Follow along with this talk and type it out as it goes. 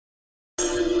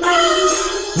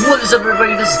What is up,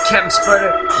 everybody? This is Captain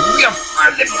Spider. We are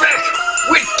finally back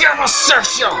with Gamer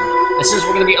Session! And since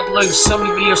we're going to be uploading so many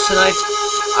videos tonight,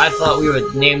 I thought we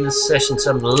would name this session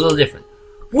something a little different.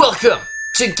 Welcome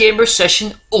to Gamer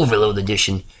Session Overload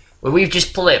Edition, where we've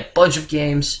just played a bunch of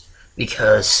games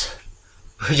because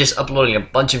we're just uploading a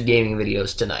bunch of gaming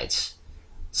videos tonight.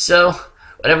 So,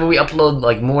 whenever we upload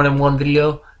like more than one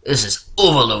video, this is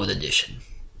Overload Edition.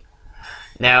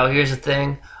 Now, here's the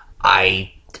thing.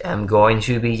 I am going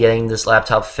to be getting this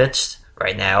laptop fixed.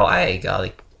 Right now, I got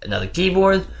like another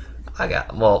keyboard.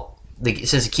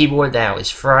 Since the keyboard now is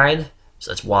fried,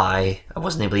 so that's why I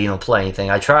wasn't able to play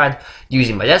anything. I tried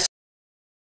using my desktop.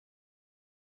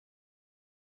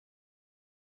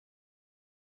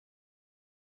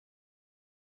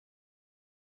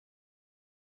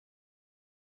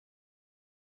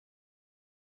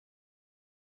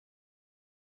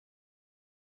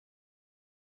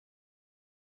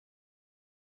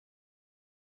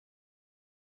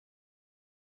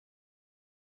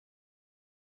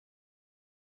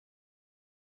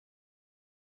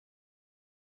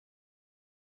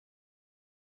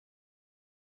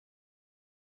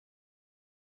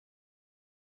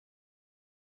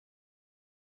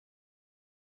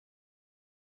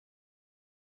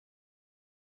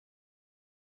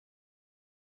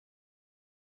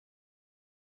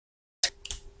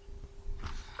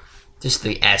 Just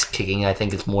the ass kicking, I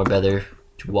think it's more better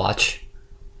to watch.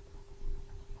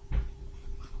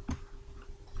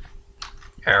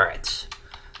 Alright.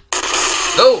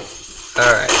 Oh!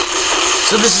 Alright.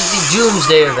 So this is the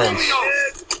Doomsday event.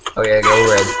 Oh yeah, go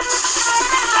red.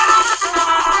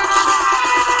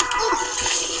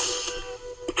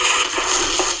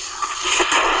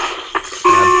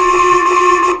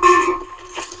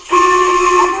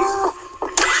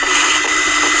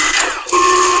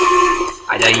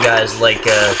 I know you guys like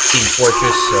Team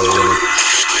Fortress, so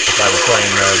if I was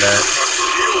playing that.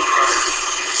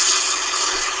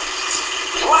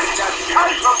 What a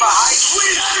come from behind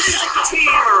win! Team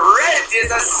Red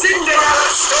is a Cinderella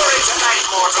story tonight,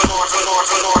 mortal.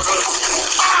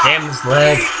 Damn this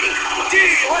leg. D,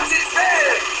 what's it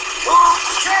spell? Who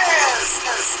cares?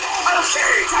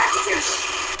 Okay, time to get them.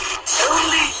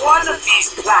 Only one of these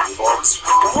platforms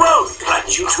won't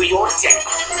plunge you to your death,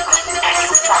 and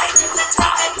you find it in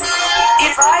time.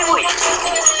 If I were you,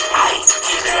 I'd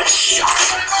give it a shot.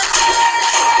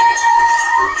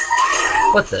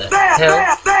 What the There, hell?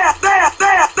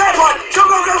 that one! Go!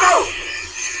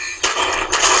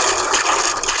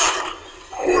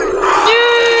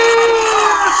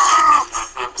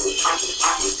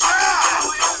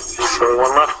 Only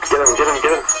one left. Get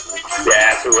him.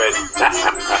 Yeah, too late.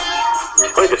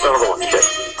 Wait, there's another one. Shit.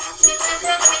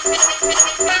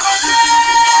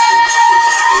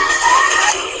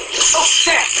 Oh,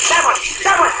 there! That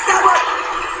one!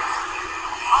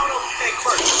 I'll take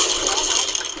first.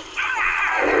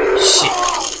 Shit.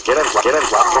 Get him,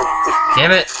 blast him.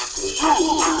 Damn it.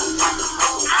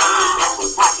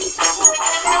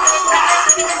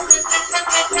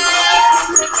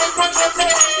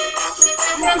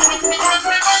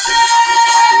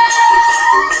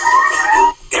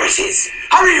 There it is!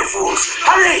 Hurry, you fools!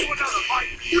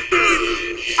 Hurry!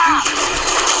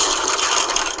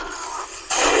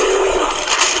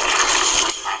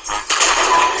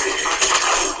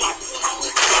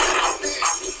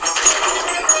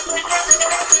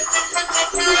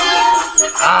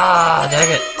 Ah, dang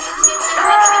it.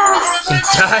 He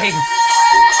died.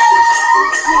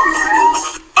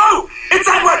 Oh! It's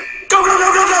that one! Go!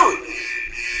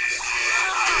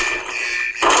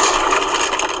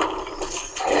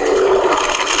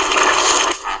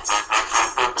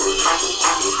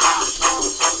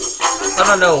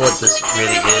 I don't know what this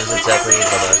really is exactly,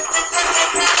 but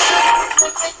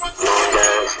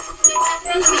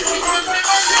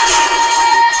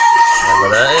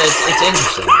it's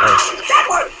interesting. That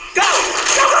one! Go!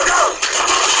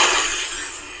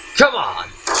 Come on!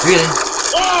 Really?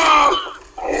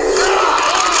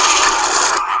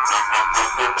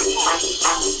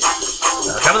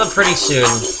 Coming up pretty soon,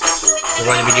 we're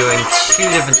going to be doing two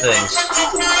different things.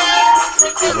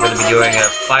 We're going to be doing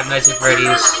Five Nights at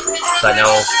Freddy's, so I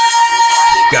know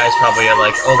you guys probably are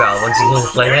like, oh god, when's he going to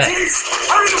play There that? it is!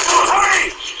 Hurry, you fools! Hurry!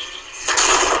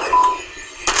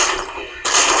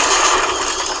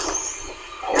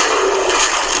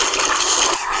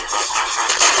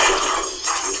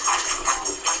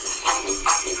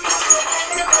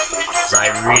 Because I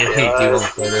really do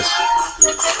want to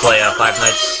play Five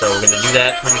Nights, so we're going to do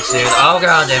that pretty soon. Oh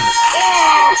god damn it.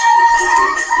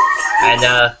 And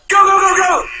Go!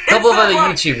 a couple of other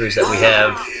YouTubers that we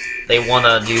have, they want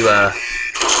to do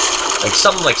like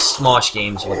something like Smosh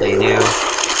Games, what they do.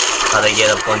 they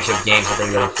get a bunch of games that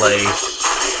they're gonna play.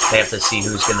 They have to see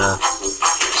who's gonna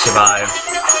survive.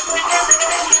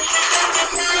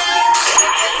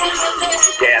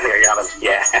 Yeah, I think I got him.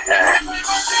 Yeah.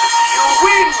 You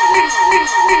win!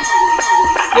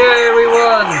 Yay, we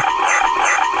won!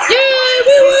 Yay,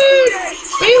 we win!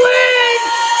 We win!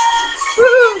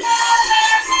 Woohoo!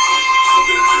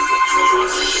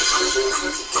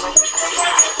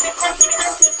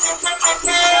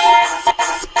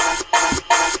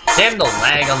 Damn the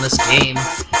lag on this game.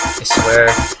 I swear.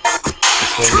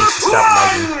 This game needs to stop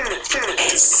lagging.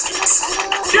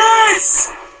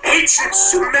 Yes! Ancient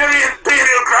Sumerian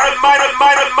burial ground, mine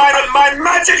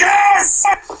magicus!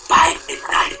 By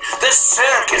midnight, the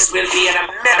circus will be an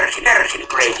American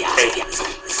graveyard. You're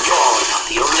not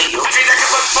the only you. They can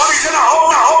put bodies in a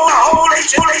whole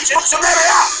ancient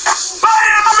Sumeria! By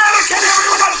American,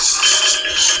 everyone!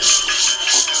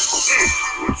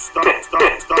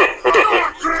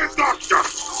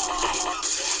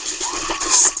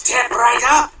 Step right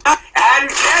up and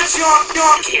get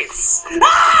your kids.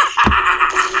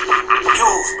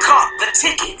 You've got the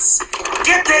tickets.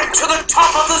 Get them to the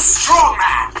top of the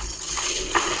strongman.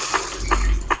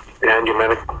 And you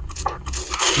medic.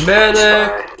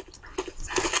 Medic!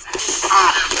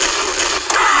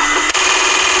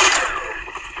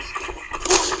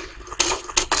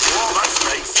 Oh, that's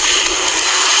nice.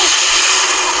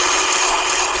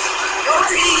 Your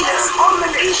team is on the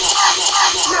lead.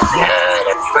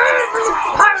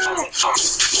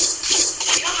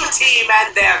 The other team and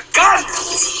their guns.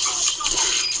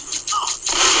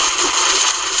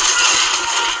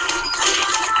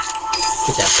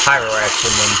 Get that pyro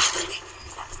action then.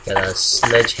 Got a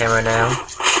sledgehammer now.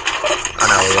 Oh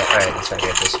no, yeah, alright, that's right, I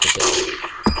got this.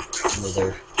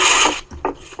 Wither.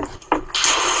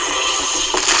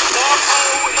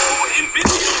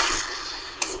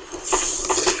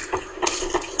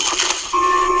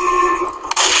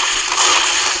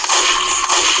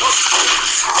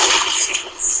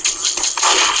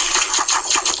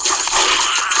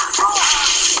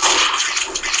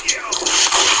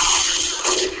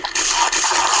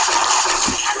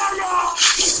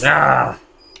 Ah!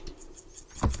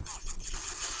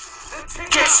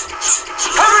 Tickets!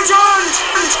 Hurry, John!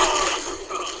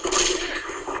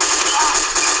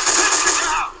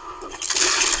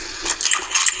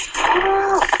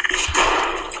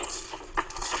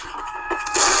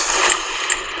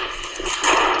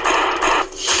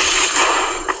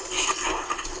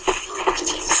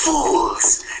 Fools!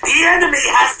 The enemy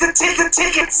has the tickets!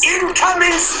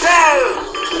 Incoming spell!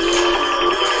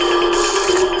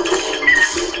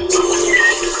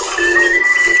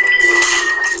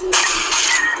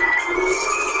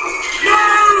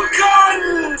 No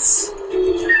guns!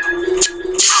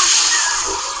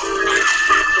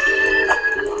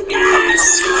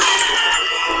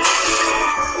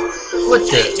 What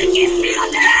the?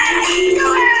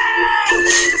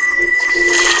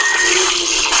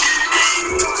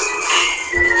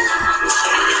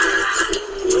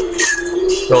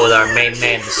 Go with our main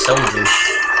man, the soldier.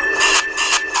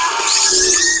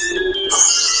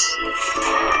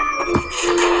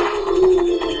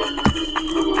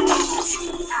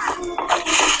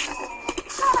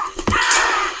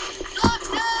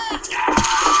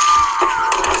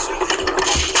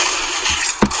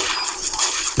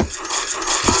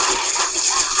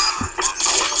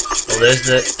 Well, there's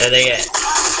there they at.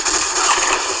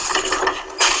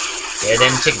 There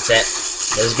them tickets at.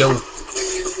 Let's go.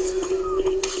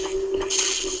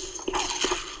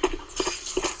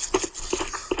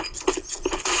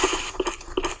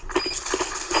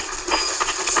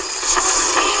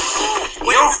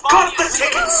 You've got the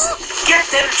tickets! Get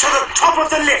them to the top of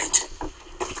the lift!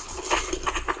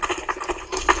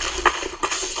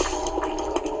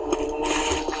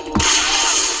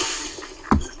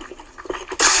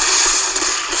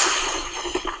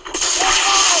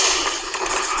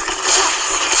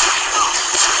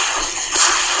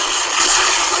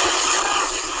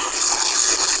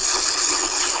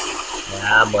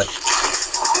 Ah, boy.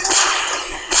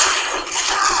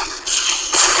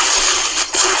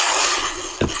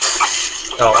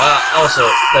 Oh, also,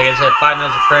 like I said, Five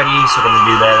Nights at Freddy's. We're gonna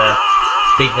do that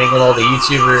big thing with all the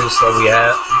YouTubers that we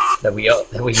have, that we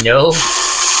know.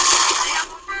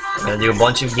 We're gonna do a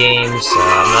bunch of games.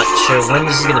 I'm not sure when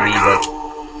this is gonna be, but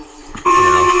you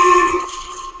know.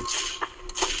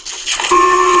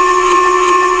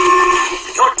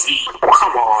 Your team,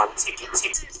 come on, tickets.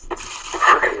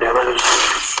 Fucking damn it.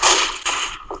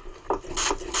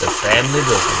 The family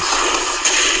business.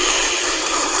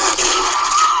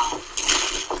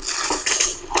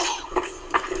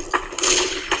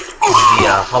 The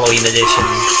Halloween edition.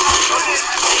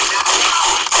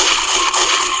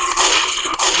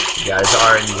 viewers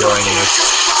are enjoying this.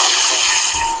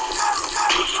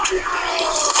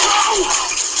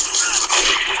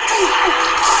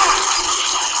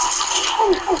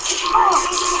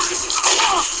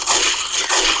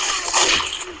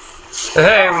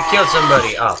 Hey, we killed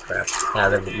somebody! Oh crap. Now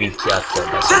that we got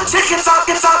killed by The someone. tickets are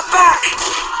back!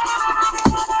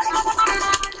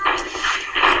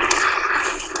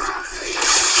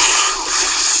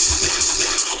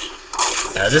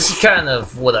 This is kind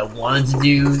of what I wanted to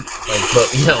do, like,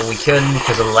 but you know, we couldn't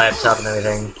because of the laptop and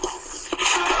everything.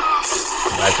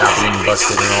 The laptop being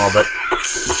busted and all, but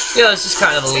you know, it's just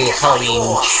kind of a little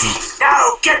Halloween treat.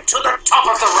 Now get to the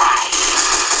top of the ride!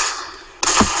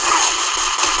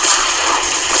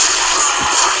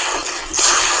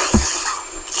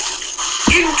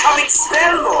 Incoming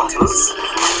spell, mortals!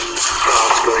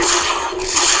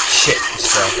 Shit, this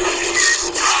fell.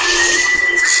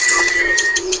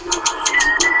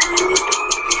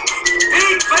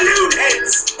 Big balloon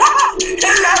heads!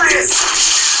 Hilarious!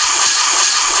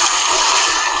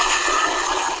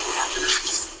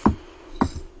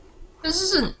 This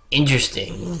is an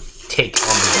interesting take on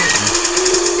the game.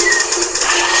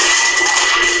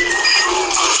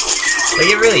 Like,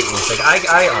 it really is. Like,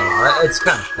 I don't know, it's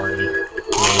kind of funny. You know?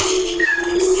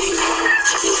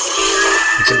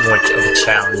 It's more of a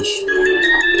challenge.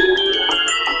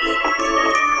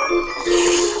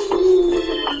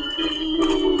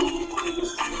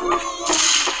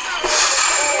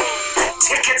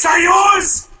 Tickets are yours!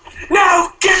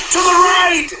 Now get to the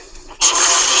ride!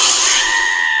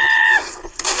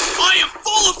 I am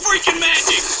full of freaking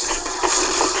magic!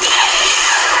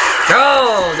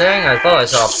 Oh, dang, I thought I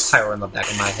saw a pyro in the back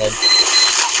of my head.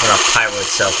 Or not pyro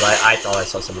itself, but I thought I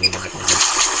saw somebody in the back of my head.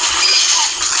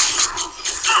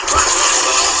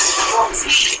 Your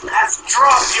team has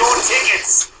dropped your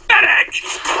tickets! Medic!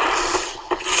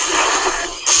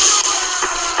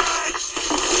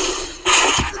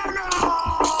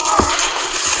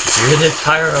 You're the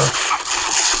pyro.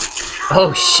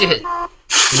 Oh shit.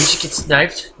 Did we just get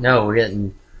sniped? No, we're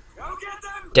getting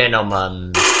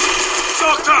Denoman.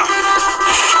 Doctor!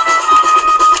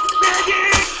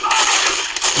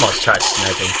 Almost tried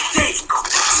sniping. They've got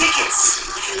the tickets!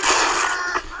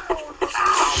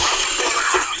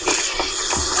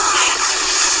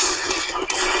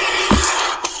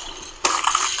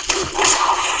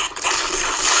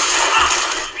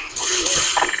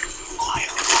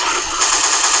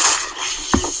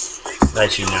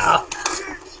 Let you know.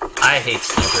 I hate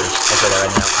snipers. I'll say that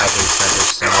right now. I hate snipers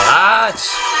so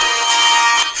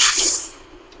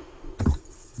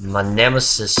much. My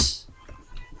nemesis.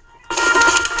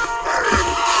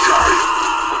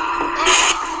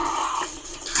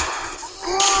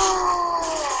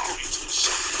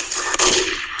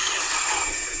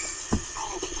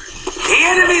 The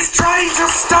enemy's trying to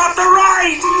start the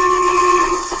ride!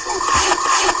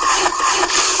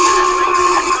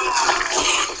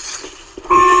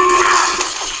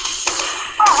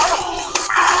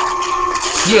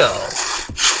 Yo!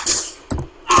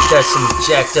 That's some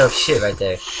jacked up shit right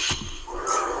there.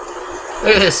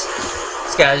 Look at this.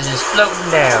 This guy's just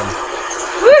floating down.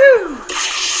 Woo!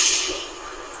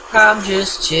 I'm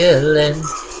just chilling.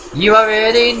 You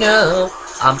already know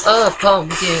I'm a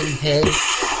pumpkin head.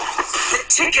 The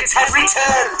tickets have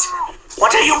returned!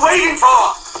 What are you waiting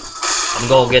for? I'm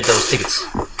gonna get those tickets.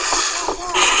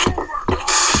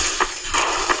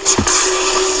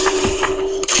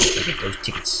 Get those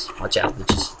tickets. Watch out,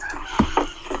 bitches.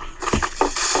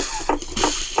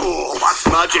 Oh, what's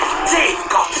magic? They've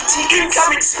got the tickets!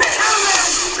 Incoming spell!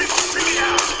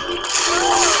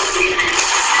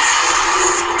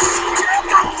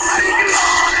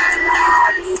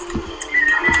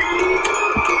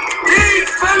 Big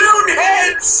balloon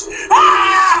heads!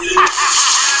 Ah!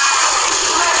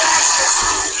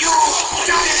 You've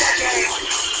done it again!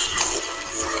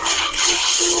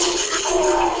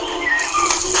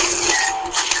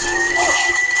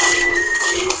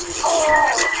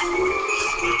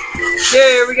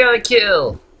 Yeah, we got a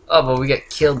kill. Oh, but we got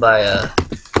killed by a.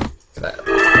 What in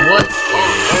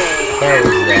the hell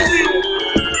is that?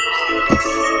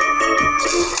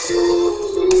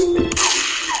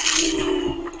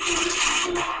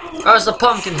 Oh, it's the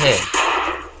pumpkin head.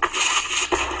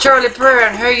 Charlie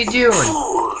Brown, how you doing?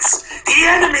 Fools! The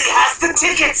enemy has the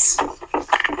tickets!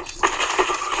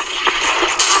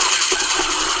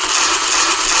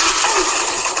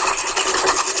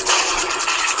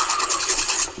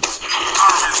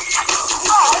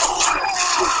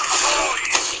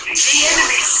 The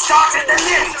enemy started the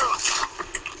lift!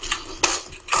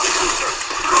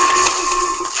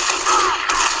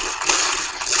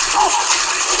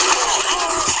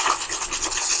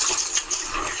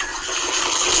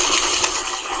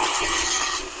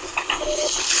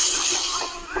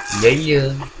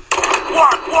 Yeah.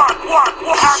 What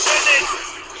happened?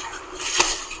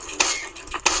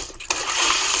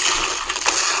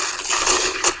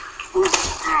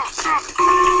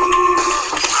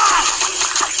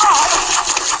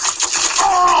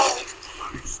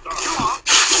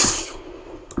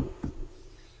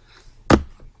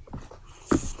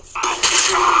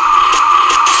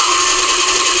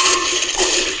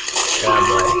 God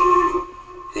boy.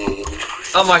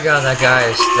 Oh my god, that guy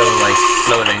is still like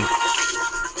floating.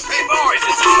 Hey boys,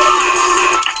 it's a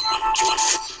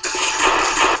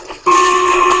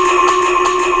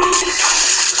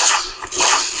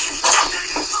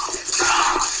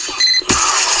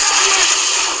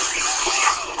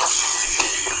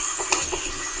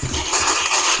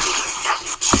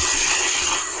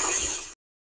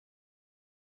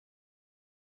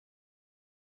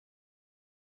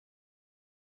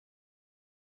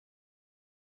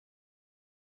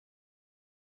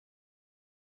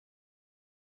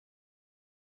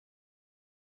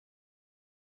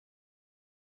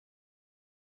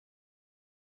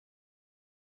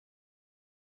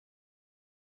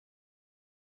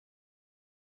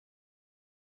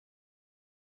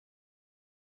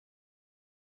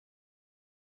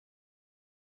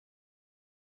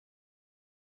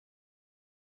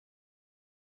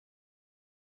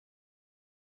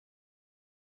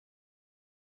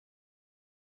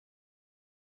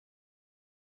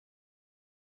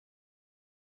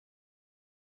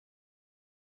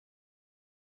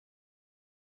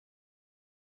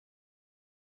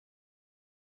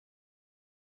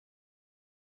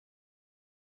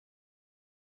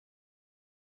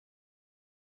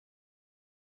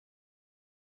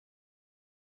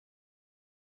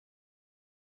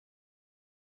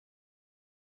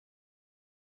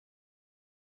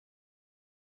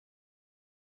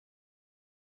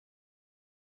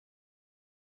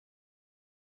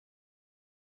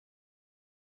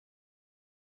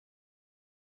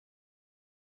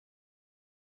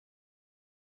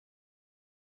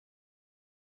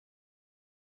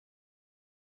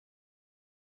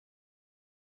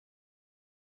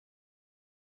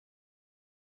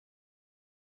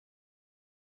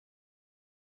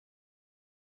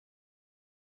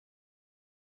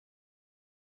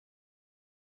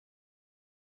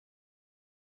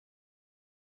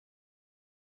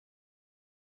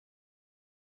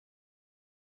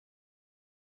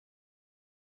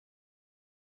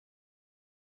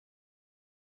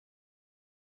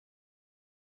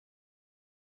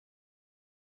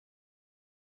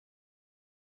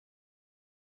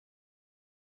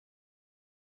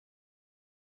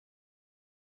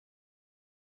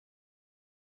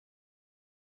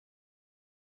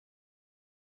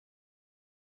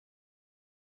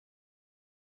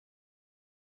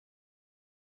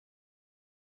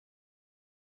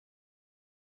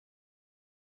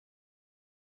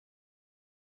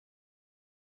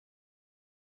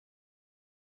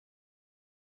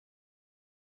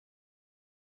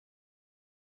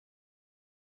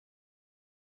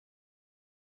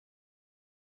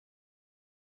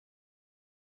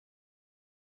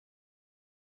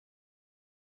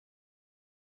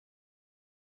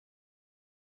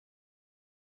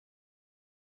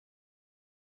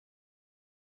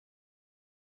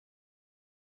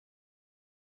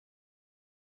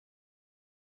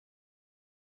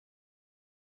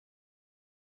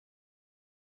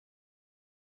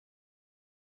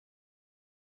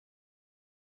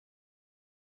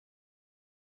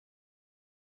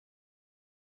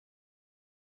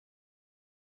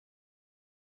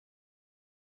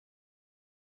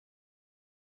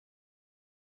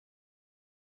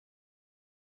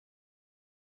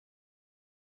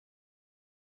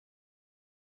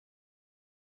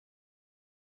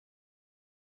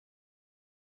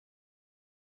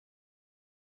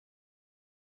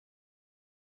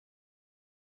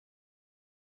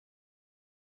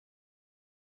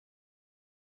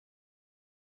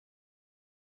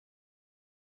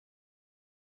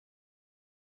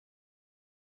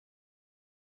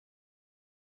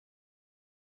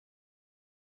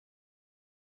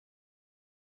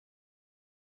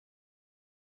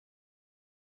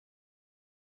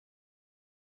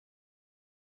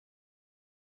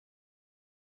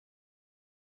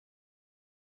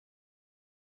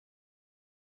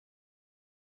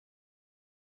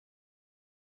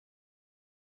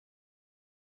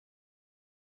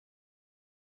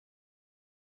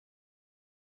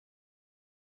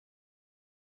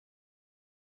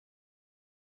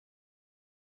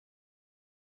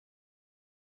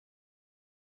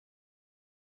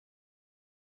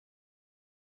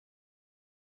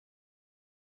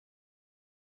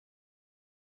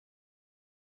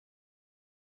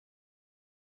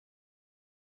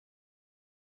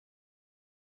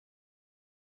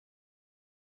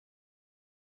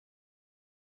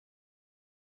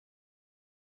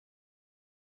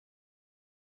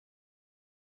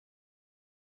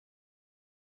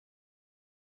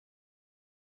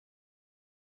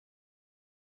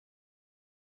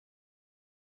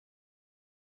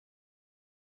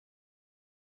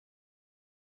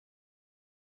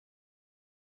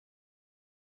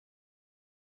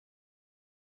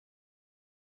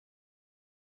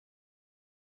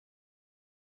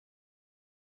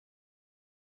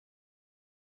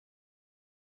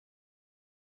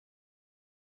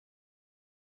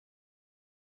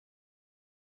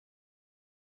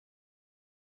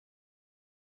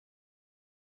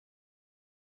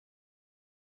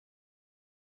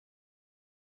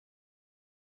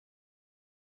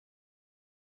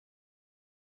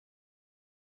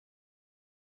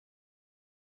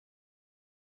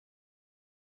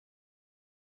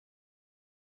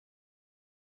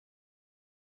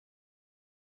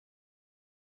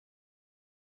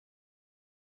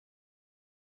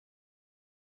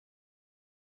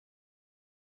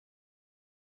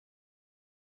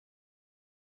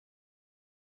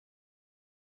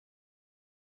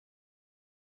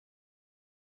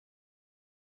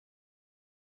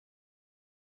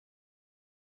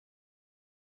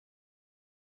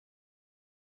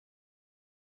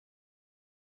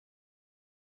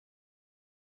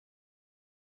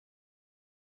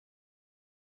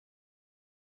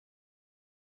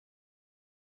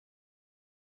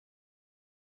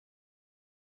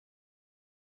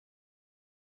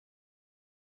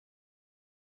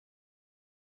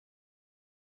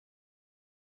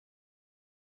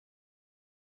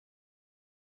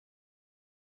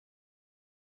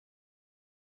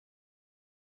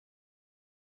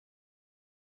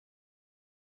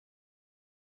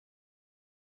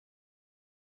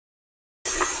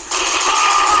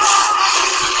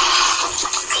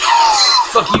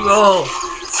Fuck you all.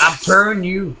 I burn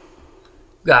you.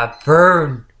 Got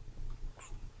burned.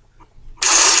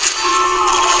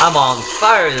 I'm on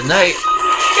fire tonight.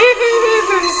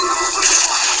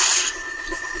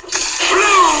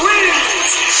 Blue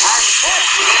wins! And that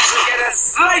means you get a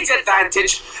slight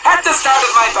advantage at the start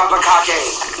of my Babaka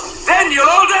game. Then you'll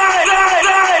all die!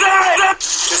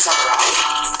 To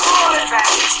summarize, full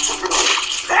advantage to blue.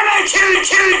 Then I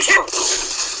kill.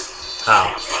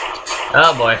 Oh.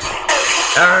 Oh boy.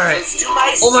 Alright.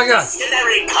 Oh my god.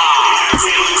 Stationary cars.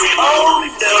 Oh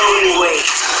no, wait.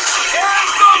 They're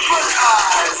bumper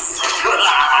cars.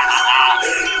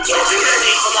 Get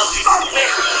ready for the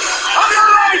bumping of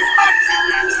your life.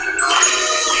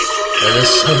 That is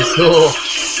so cool.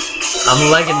 I'm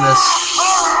liking this.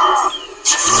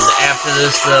 And after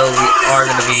this though, we are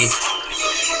going to be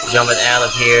jumping out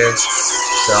of here.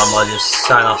 So I'm going to just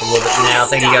sign off a little bit now.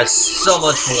 Thank you guys so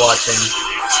much for watching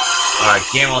our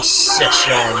Gamer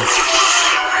Session.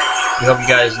 We hope you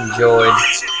guys enjoyed.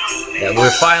 Yeah,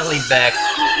 we're finally back.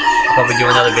 I'll probably do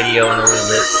another video in a little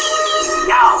bit.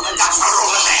 Now the ducks are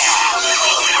over there.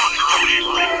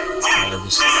 I'll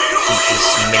just keep this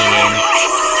mini-game.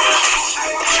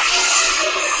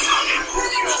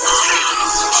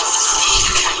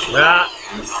 Ah.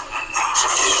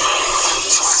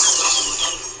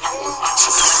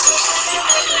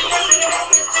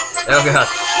 Oh god.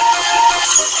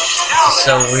 This is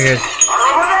so weird.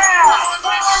 Over there.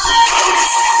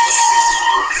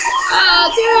 Oh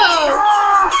no!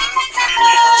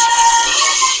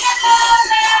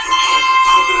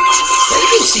 Can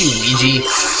you see Luigi?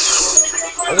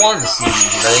 I wanted to see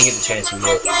Luigi, but I didn't get the chance to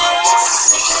look.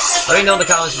 Let me know in the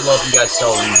comments below if you guys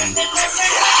saw Luigi.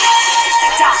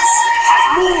 Ducks have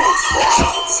moved.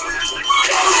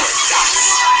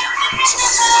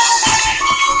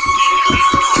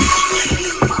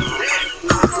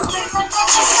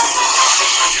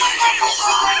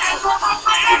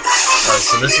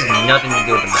 So this has nothing to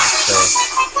do with the map, so...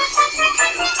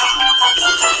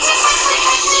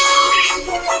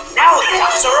 Now the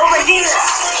ducks are over here.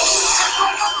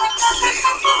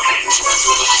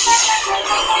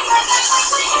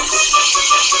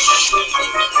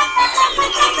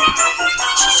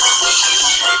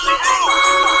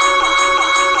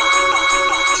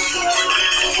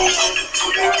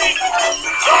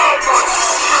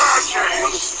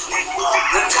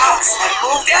 The ducks have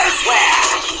moved elsewhere.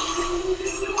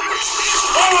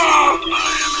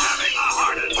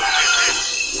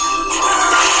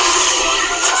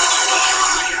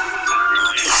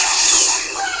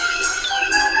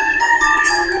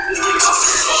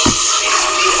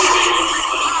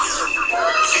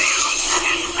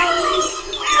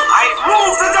 I've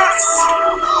moved the ducks.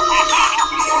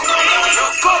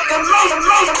 You've got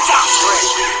the ducks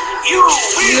ready. You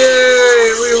win. Yay!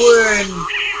 We win!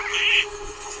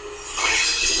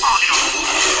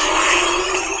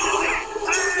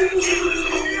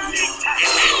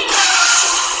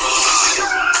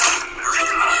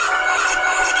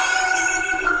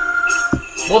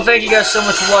 Well, thank you guys so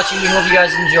much for watching. We hope you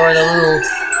guys enjoyed a little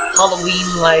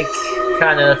Halloween-like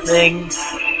kind of thing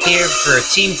here for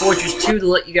Team Fortress 2 to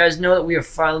let you guys know that we are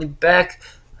finally back.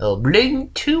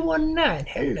 Bling219,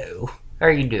 hello. How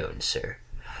are you doing, sir?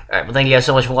 Alright, well, thank you guys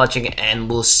so much for watching, and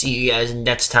we'll see you guys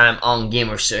next time on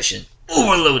Gamer Session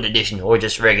Overload Edition, or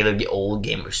just regular old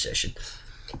Gamer Session.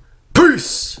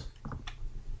 Peace!